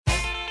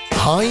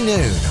High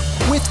Noon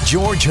with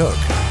George Hook.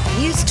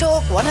 News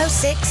Talk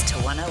 106 to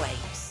 108.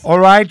 All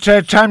right,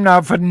 time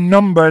now for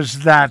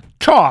numbers that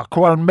talk.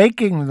 Well,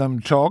 making them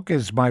talk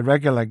is my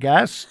regular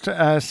guest,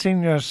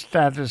 senior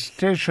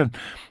statistician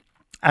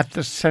at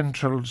the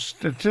Central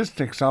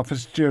Statistics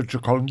Office, Deirdre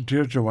Cullen.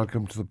 Deirdre,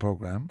 welcome to the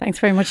programme. Thanks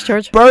very much,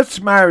 George. Births,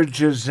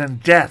 marriages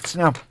and deaths.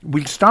 Now,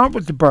 we'll start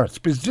with the births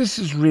because this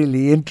is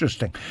really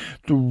interesting.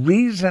 The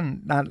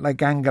reason that,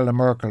 like Angela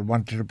Merkel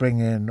wanted to bring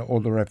in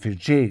all the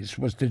refugees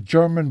was the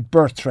German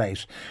birth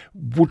rate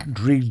wouldn't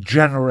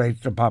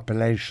regenerate the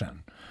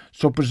population.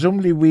 So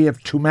presumably we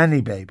have too many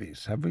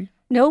babies, have we?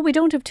 No, we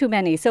don't have too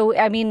many. So,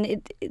 I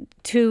mean,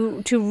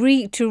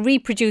 to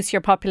reproduce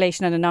your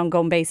population on an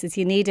ongoing basis,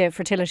 you need a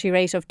fertility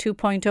rate of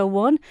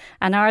 2.01,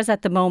 and ours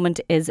at the moment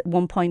is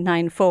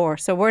 1.94.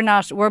 So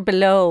we're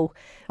below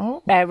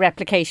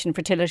replication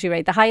fertility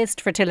rate. The highest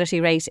fertility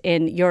rate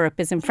in Europe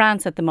is in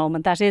France at the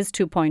moment. That is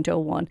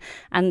 2.01,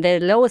 and the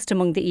lowest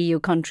among the EU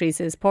countries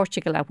is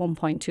Portugal at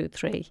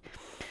 1.23.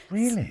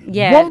 Really?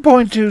 Yeah.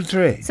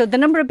 1.23. So the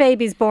number of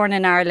babies born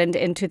in Ireland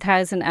in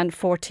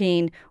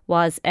 2014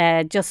 was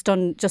just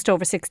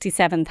over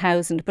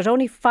 67,000, but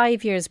only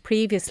 5 years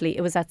previously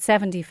it was at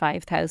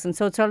 75,000.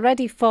 So it's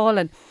already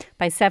fallen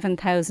by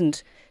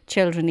 7,000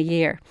 children a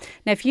year.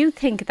 Now, if you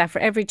think that for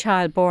every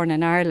child born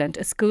in Ireland,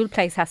 a school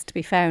place has to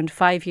be found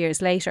 5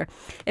 years later,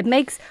 it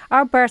makes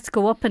our births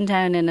go up and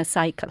down in a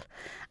cycle.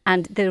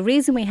 And the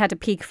reason we had a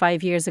peak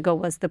 5 years ago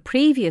was the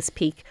previous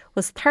peak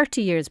was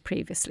 30 years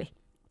previously.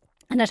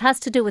 And it has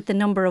to do with the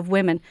number of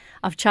women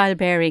of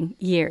childbearing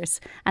years.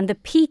 And the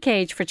peak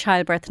age for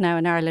childbirth now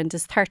in Ireland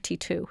is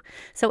 32.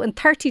 So in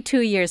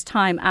 32 years'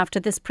 time, after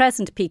this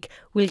present peak,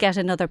 we'll get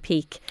another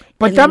peak.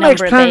 But that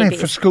makes planning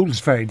for schools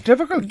very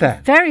difficult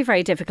then. Very,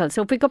 very difficult.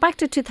 So if we go back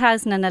to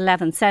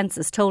 2011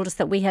 census, told us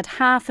that we had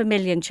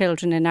 500,000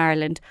 children in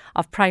Ireland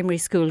of primary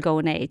school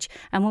going age.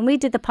 And when we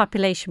did the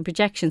population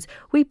projections,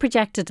 we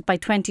projected by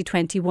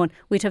 2021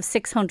 we'd have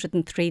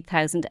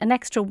 603,000, an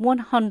extra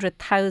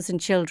 100,000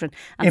 children.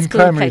 And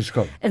primary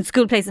school. And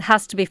school places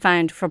has to be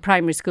found for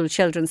primary school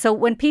children. So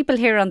when people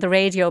hear on the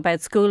radio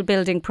about school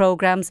building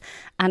programmes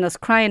and us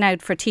crying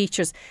out for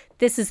teachers,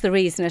 this is the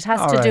reason. It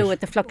has to do with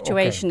the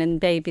fluctuation in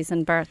babies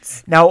and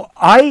births. Now,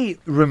 I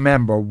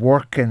remember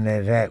working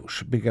it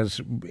out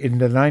because in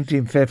the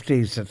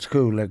 1950s at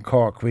school in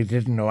Cork, we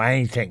didn't know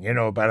anything,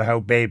 about how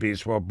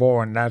babies were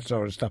born, that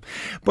sort of stuff.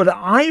 But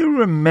I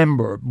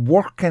remember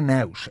working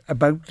out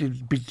about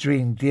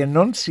between the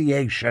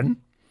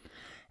Annunciation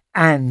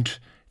and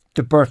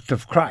the birth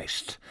of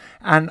Christ.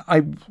 And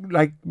I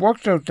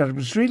worked out that it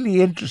was really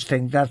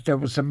interesting that there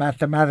was a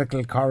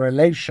mathematical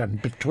correlation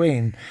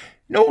between...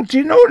 No, do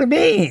you know what I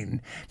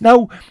mean?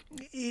 Now,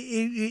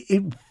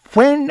 is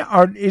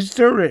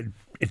there a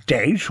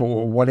date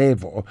or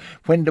whatever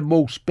when the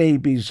most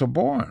babies are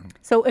born?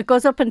 So it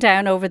goes up and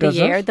down over the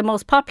year. It? The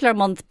most popular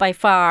month by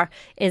far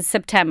is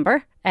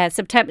September,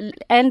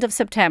 end of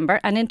September.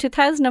 And in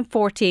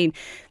 2014...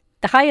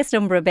 the highest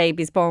number of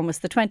babies born was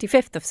the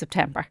 25th of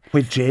September.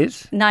 Which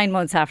is? 9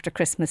 months after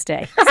Christmas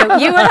Day. So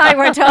you and I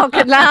were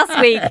talking last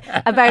week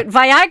about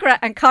Viagra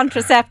and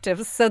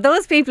contraceptives. So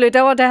those people who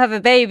don't want to have a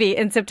baby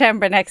in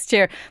September next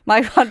year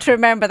might want to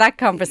remember that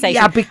conversation.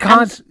 Yeah,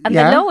 because... And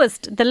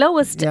the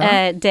lowest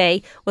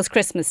day was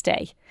Christmas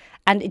Day.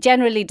 And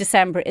generally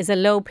December is a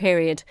low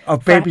period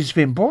of babies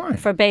being born.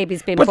 For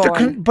babies being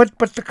born.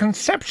 But the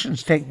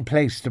conception's taking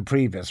place the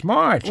previous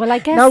March. Well, I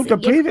guess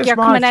you're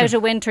coming out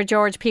of winter,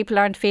 George. People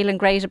aren't feeling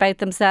great about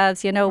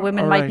themselves.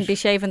 Women mightn't be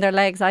shaving their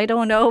legs. I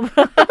don't know.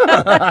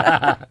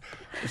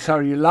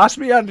 Sorry, you lost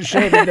me on the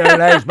shaving their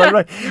legs.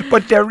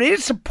 But there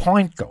is a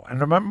point, though. And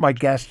remember, my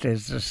guest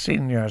is a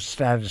senior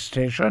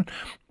statistician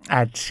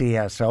at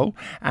CSO,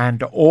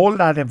 and all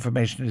that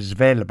information is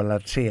available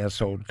at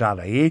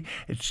cso.ie.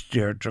 It's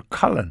Deirdre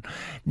Cullen.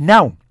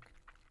 Now,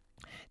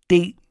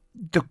 the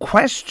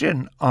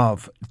question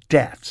of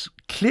deaths,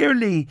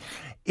 clearly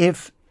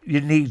if you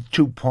need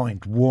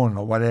 2.1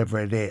 or whatever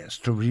it is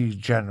to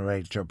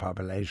regenerate your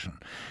population,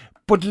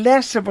 but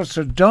less of us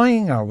are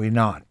dying, are we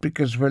not,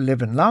 because we're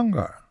living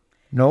longer?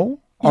 No?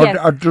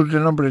 Or do the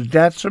number of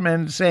deaths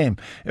remain the same,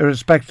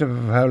 irrespective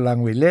of how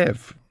long we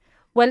live?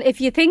 Well,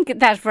 if you think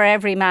that for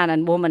every man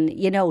and woman,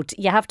 you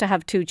have to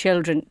have 2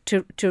 children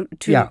to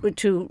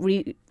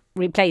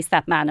replace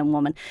that man and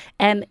woman.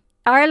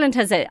 Ireland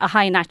has a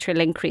high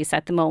natural increase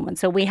at the moment,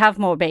 so we have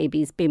more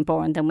babies being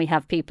born than we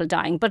have people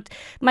dying. But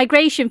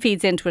migration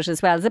feeds into it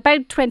as well. There's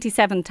about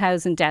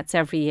 27,000 deaths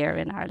every year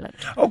in Ireland.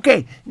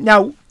 Okay,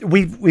 now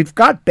we've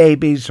got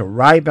babies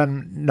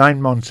arriving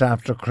 9 months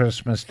after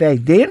Christmas Day.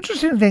 The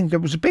interesting thing, there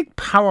was a big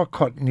power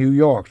cut in New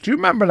York. Do you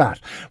remember that?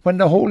 When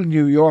the whole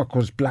New York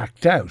was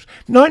blacked out.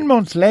 9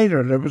 months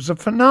later, there was a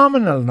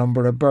phenomenal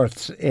number of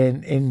births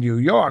in New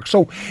York.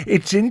 So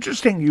it's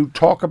interesting you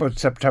talk about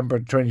September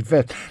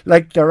 25th.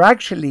 Like there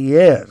actually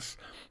is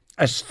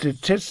a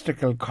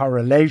statistical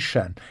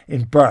correlation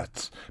in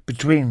births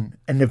between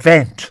an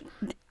event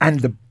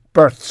and the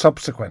birth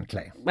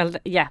subsequently. Well,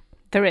 yeah.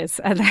 There is.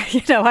 And,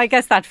 I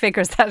guess that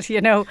figures that,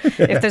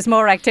 if there's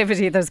more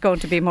activity, there's going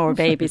to be more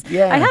babies.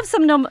 Yeah. I have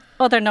some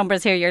other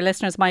numbers here your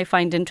listeners might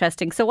find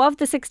interesting. So of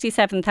the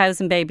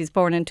 67,000 babies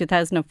born in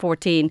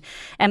 2014,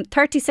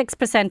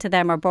 36% of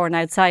them are born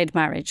outside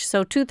marriage.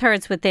 So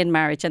 2/3 within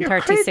marriage and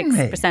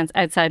 36%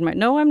 outside marriage.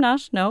 No, I'm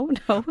not. No.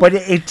 But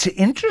it's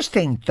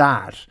interesting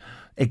that,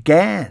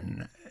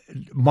 again,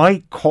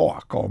 my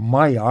Cork or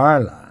my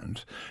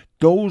Ireland,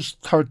 those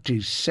 1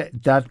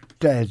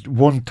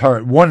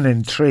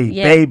 in 3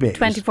 babies,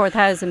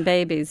 24,000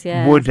 babies,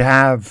 would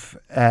have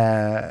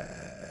a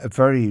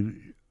very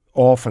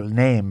awful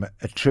name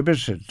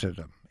attributed to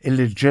them.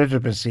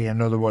 Illegitimacy,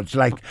 in other words,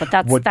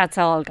 but that's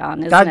all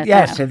gone, isn't it?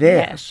 Yes, now? it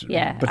is.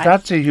 Yeah. But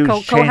that's a huge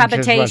change.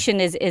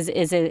 Cohabitation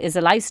is a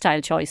lifestyle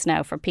choice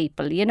now for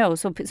people.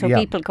 So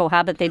people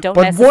cohabit. They don't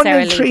but necessarily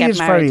 1 in 3 get is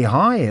married. very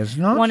high,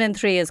 isn't it? 1 in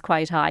 3 is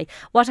quite high.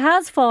 What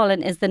has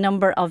fallen is the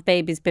number of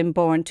babies being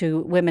born to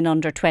women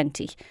under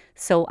 20.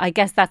 So I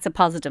guess that's a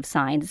positive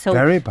sign. So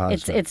very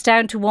positive. It's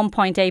down to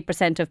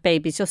 1.8% of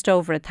babies, just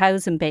over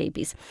 1,000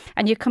 babies.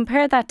 And you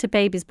compare that to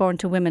babies born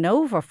to women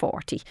over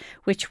 40,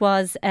 which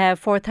was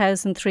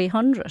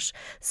 4,300.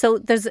 So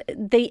there's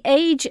the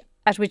age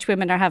at which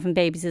women are having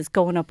babies is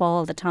going up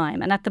all the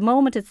time. And at the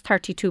moment it's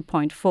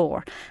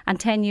 32.4. And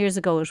 10 years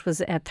ago it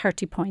was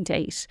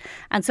 30.8.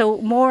 And so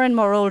more and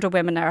more older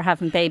women are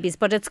having babies.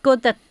 But it's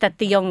good that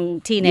the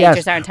young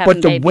teenagers aren't having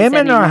babies But the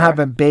women anymore. are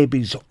having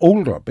babies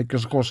older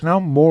because, of course,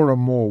 now more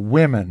and more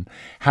women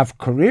have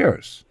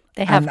careers.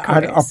 They have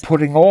careers. Are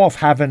putting off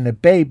having a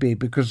baby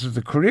because of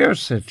the career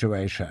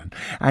situation.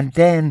 And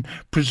then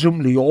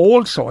presumably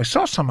also, I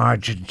saw some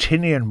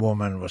Argentinian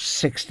woman was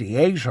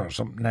 68 or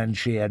something and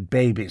she had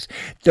babies.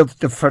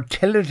 The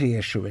fertility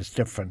issue is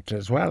different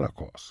as well, of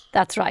course.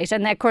 That's right.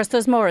 And of course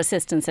there's more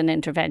assistance and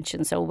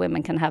intervention so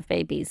women can have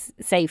babies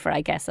safer,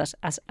 I guess,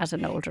 at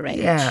an older age.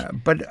 Yeah,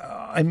 but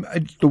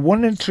the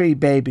 1 in 3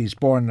 babies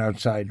born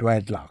outside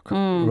wedlock,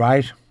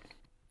 right?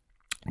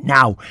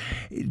 Now,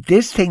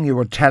 this thing you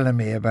were telling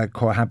me about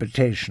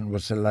cohabitation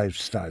was a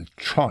lifestyle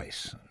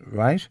choice,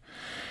 right?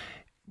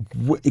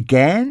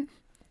 Again,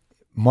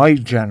 my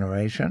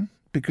generation,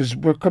 because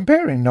we're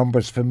comparing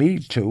numbers for me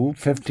too,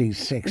 50s,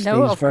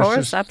 60s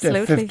versus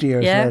 50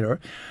 years later.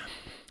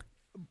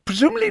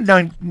 Presumably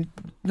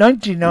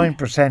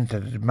 99%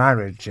 of the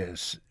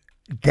marriages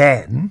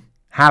then,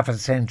 half a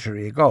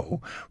century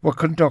ago, were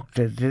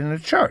conducted in a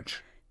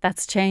church.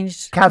 That's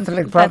changed.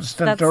 Catholic,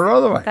 Protestant or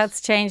otherwise.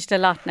 That's changed a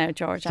lot now,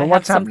 George. So I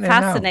what's have some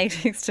happening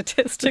fascinating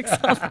statistics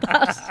on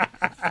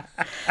that.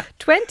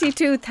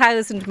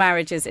 22,000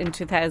 marriages in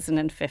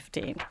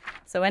 2015.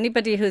 So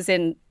anybody who's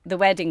in the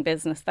wedding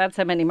business, that's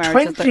how many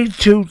marriages.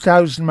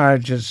 22,000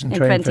 marriages in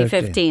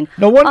 2015.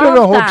 No wonder of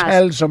the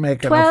hotels are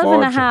making a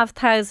fortune.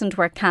 12,500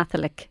 were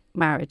Catholic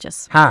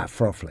marriages.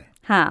 Half, roughly.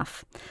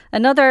 Half.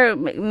 Another,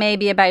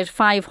 maybe about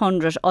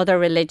 500 other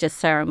religious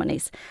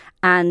ceremonies.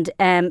 And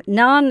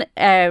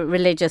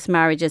non-religious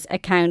marriages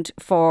account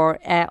for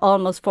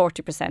almost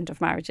 40%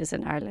 of marriages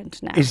in Ireland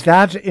now. Is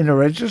that in a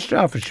registry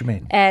office, you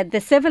mean? The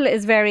civil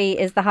is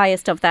the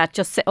highest of that.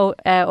 Just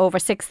over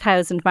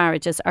 6,000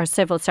 marriages are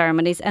civil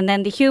ceremonies. And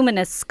then the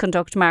humanists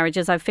conduct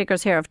marriages. I have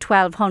figures here of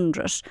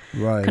 1,200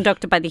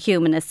 conducted by the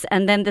humanists.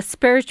 And then the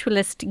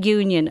Spiritualist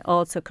Union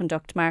also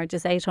conduct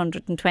marriages,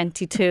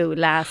 822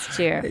 last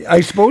year.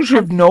 I suppose you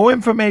have no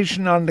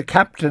information on the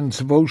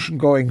captains of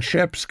ocean-going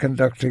ships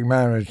conducting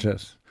marriages.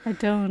 I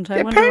don't.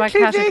 I wonder what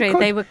category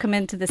they would come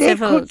into the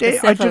civil.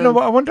 I don't know.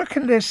 I wonder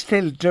can they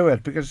still do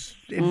it? Because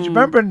do you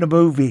remember in the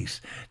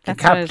movies, the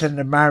captain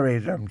that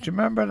married them? Do you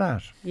remember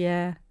that?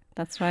 Yeah,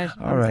 that's right.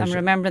 I'm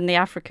remembering the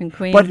African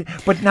Queen.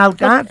 But now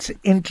that's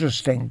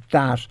interesting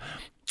that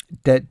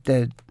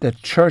the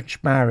church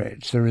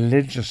marriage, the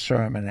religious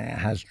ceremony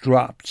has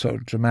dropped so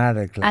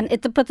dramatically.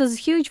 But there's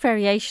huge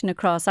variation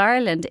across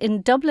Ireland.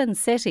 In Dublin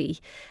City,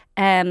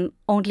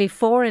 only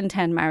 4 in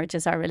 10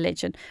 marriages are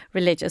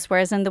religious,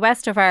 whereas in the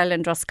west of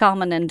Ireland,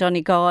 Roscommon and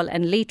Donegal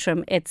and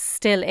Leitrim, it's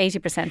still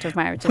 80% of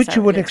marriages Which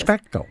you would religious.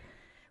 expect, though.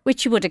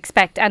 Which you would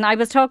expect. And I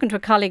was talking to a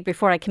colleague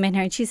before I came in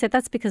here and she said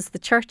that's because the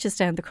churches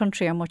down the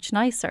country are much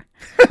nicer.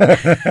 And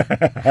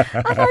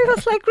I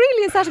was like,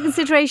 really, is that a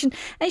consideration?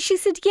 And she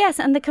said, yes,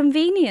 and the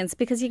convenience,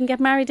 because you can get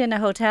married in a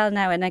hotel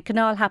now and it can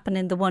all happen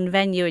in the one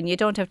venue and you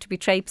don't have to be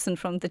traipsing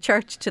from the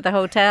church to the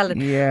hotel.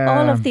 And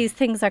all of these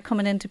things are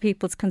coming into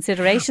people's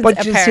considerations,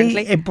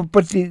 apparently.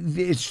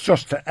 It's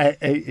just an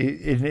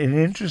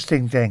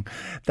interesting thing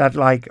that,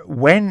 like,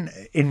 when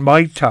in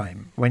my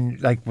time, when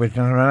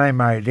I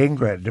married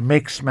Ingrid, the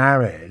mixed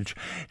marriage,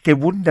 they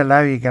wouldn't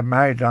allow you to get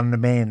married on the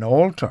main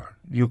altar.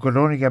 You could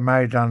only get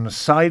married on a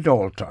side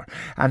altar,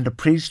 and the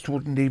priest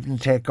wouldn't even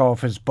take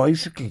off his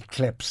bicycle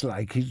clips.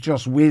 Like, he'd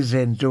just whiz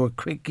in, do a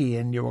quickie,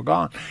 and you were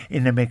gone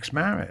in a mixed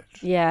marriage.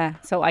 Yeah,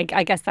 so I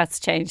guess that's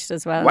changed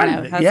as well. Well,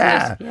 now, hasn't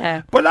yeah. it?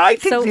 Yeah. But I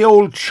think the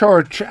old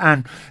church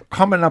and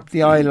coming up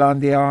the aisle on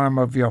the arm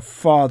of your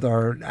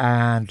father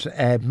and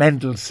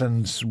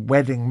Mendelssohn's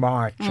Wedding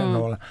March and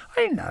all, I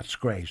think that's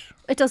great.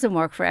 It doesn't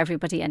work for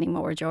everybody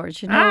anymore,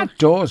 George. You know? It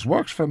does.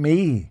 Works for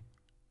me.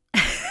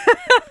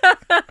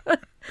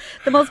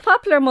 The most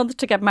popular month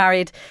to get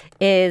married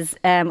is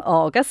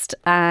August.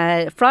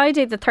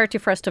 Friday the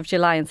 31st of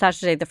July and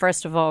Saturday the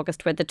 1st of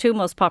August were the two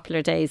most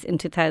popular days in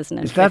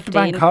 2015. Is that the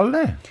bank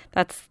holiday?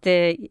 That's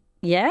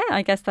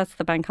I guess that's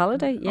the bank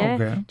holiday, yeah.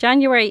 Okay.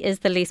 January is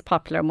the least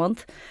popular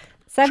month.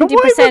 70% So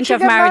why would you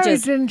of get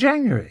marriages... married in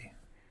January?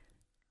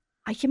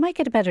 You might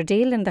get a better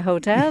deal in the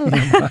hotel.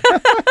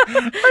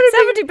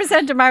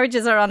 70% of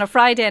marriages are on a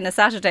Friday and a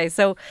Saturday.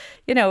 So,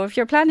 if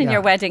you're planning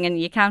your wedding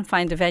and you can't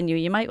find a venue,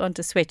 you might want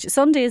to switch.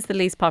 Sunday is the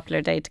least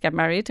popular day to get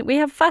married. We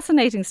have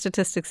fascinating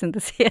statistics in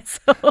the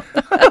CSO.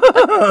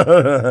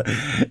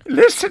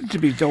 Listen to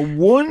me. The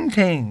one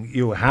thing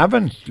you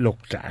haven't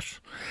looked at,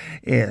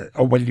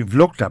 you've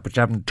looked at, but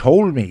you haven't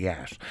told me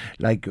yet,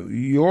 like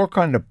you're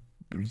kind of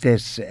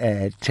this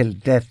till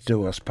death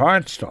do us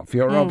part stuff.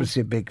 You're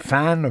obviously a big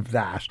fan of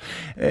that,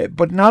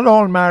 but not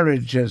all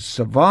marriages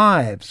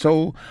survive.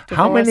 So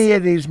how many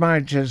of these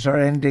marriages are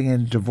ending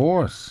in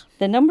divorce?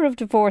 The number of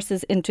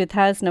divorces in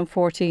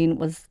 2014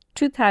 was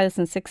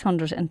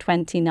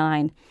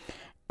 2,629.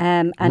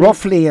 And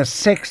roughly a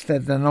sixth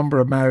of the number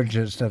of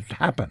marriages that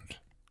happened.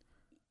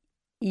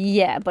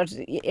 Yeah, but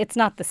it's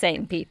not the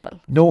same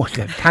people. No,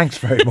 thanks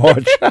very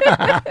much.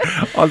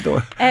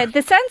 Although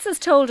the census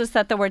told us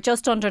that there were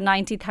just under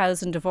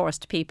 90,000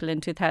 divorced people in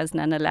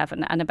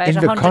 2011, and about in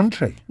the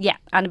country. Yeah,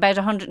 and about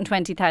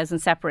 120,000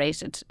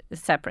 separated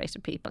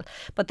people.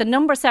 But the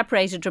number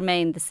separated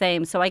remained the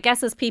same. So I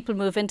guess as people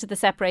move into the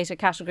separated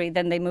category,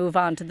 then they move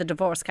on to the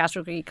divorce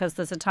category because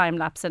there's a time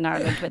lapse in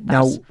Ireland with that.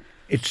 Now,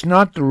 it's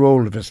not the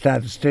role of a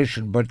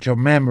statistician, but your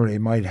memory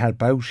might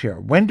help out here.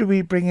 When do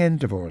we bring in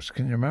divorce?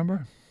 Can you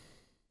remember?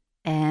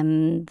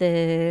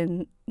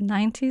 The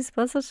 90s,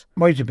 was it?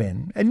 Might have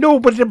been. No,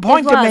 but the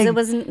point it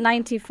was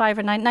 95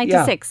 or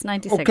 96.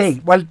 96.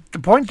 Okay, well, the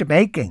point I'm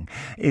making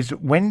is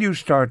when you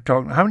start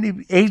talking, how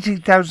many,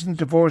 80,000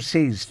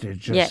 divorcees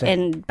did you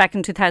say? Back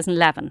in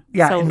 2011.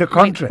 Yeah, so in the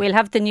country. We'll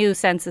have the new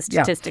census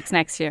statistics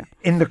next year.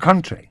 In the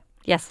country?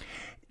 Yes.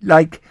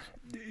 Like,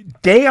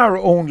 they are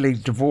only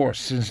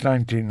divorced since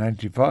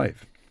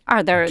 1995.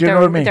 They're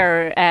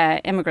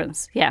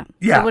immigrants, yeah.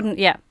 Yeah. They wouldn't,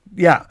 yeah.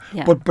 Yeah,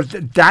 but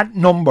that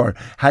number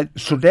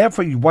so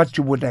therefore what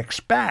you would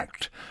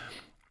expect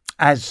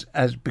as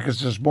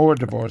because there's more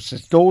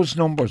divorces, those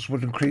numbers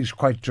would increase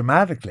quite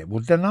dramatically,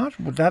 would they not?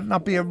 Would that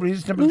not be a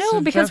reasonable No,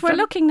 suggestion? because we're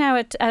looking now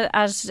at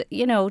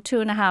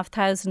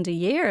 2,500 a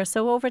year.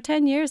 So over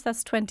 10 years,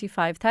 that's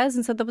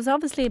 25,000. So there was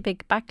obviously a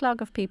big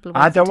backlog of people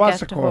wanting there to was,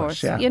 get of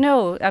divorced. course, yeah.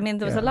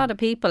 There was a lot of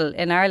people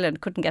in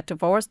Ireland couldn't get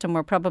divorced and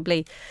were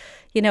probably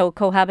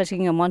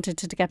cohabiting and wanted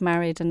to get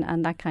married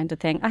and that kind of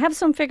thing. I have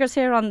some figures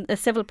here on a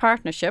civil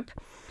partnership.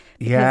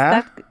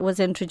 Because that was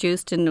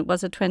introduced in,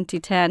 was it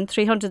 2010?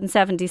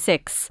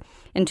 376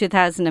 in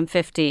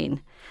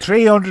 2015.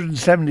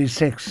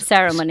 376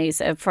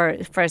 ceremonies for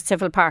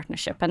civil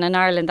partnership. And in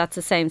Ireland, that's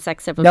a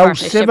same-sex civil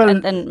partnership.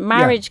 And then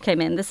marriage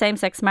came in, the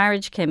same-sex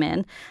marriage came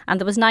in.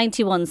 And there was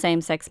 91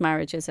 same-sex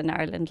marriages in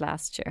Ireland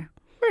last year.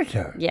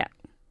 Really? Yeah.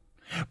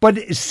 But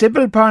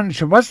civil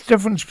partnership, what's the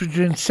difference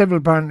between civil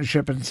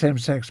partnership and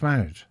same-sex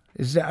marriage?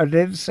 Are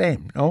they the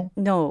same? No?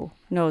 No,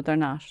 they're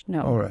not.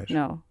 No. All right.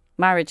 No.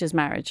 Marriage is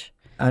marriage.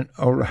 And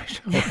all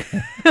right.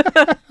 Okay.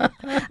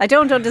 I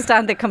don't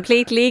understand the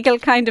complete legal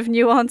kind of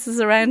nuances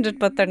around it,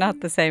 but they're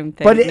not the same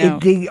thing. But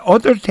the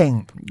other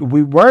thing,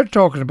 we were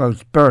talking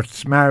about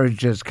births,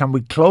 marriages. Can we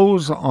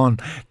close on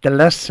the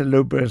less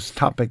salubrious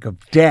topic of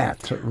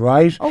death,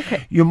 right?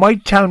 Okay. You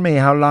might tell me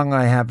how long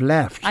I have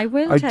left. I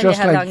will I'd tell just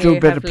you how like long to do you a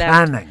bit have of left.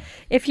 planning.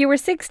 If you were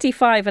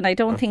 65, and I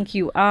don't think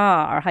you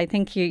are, I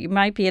think you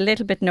might be a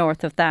little bit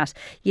north of that,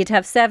 you'd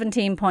have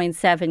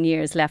 17.7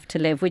 years left to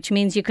live, which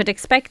means you could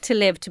expect to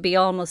live to be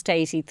almost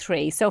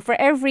 83. So for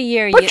every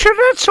year But sure,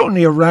 that's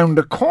only around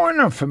the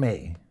corner for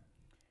me.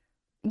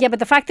 Yeah, but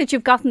the fact that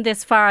you've gotten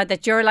this far,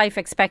 that your life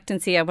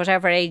expectancy at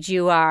whatever age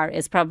you are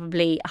is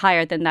probably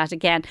higher than that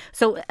again.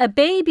 So a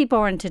baby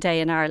born today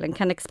in Ireland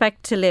can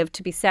expect to live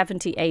to be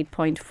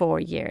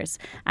 78.4 years.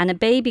 And a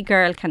baby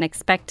girl can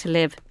expect to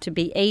live to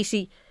be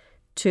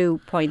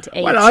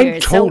 82.8 Well, I'm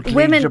years. totally so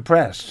women,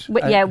 depressed.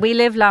 we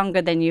live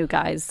longer than you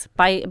guys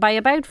by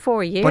about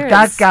 4 years. But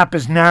that gap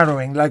is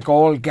narrowing, like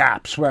all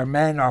gaps, where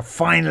men are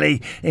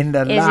finally in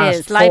the last. It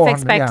is. Life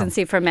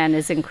expectancy for men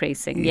is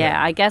increasing.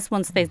 Yeah, I guess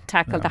once they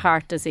tackle the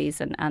heart disease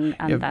and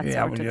that sort of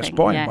thing. You're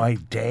spoiling my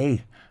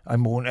day.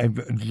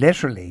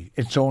 Literally,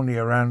 it's only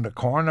around the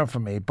corner for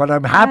me. But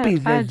I'm happy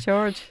that,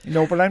 George.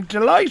 but I'm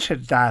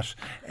delighted that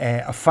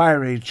a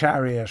fiery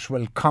chariot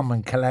will come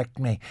and collect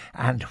me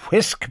and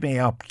whisk me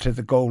up to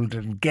the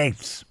golden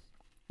gates.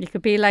 You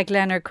could be like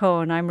Leonard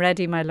Cohen. I'm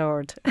ready, my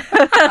lord.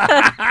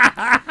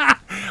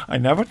 I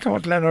never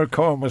thought Leonard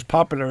Cohen was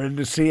popular in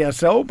the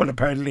CSO, but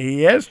apparently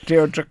he is.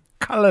 Deirdre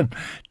Cullen,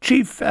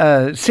 Chief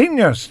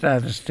Senior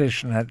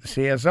Statistician at the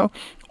CSO.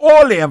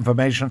 All the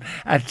information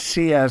at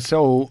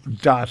cso.ie.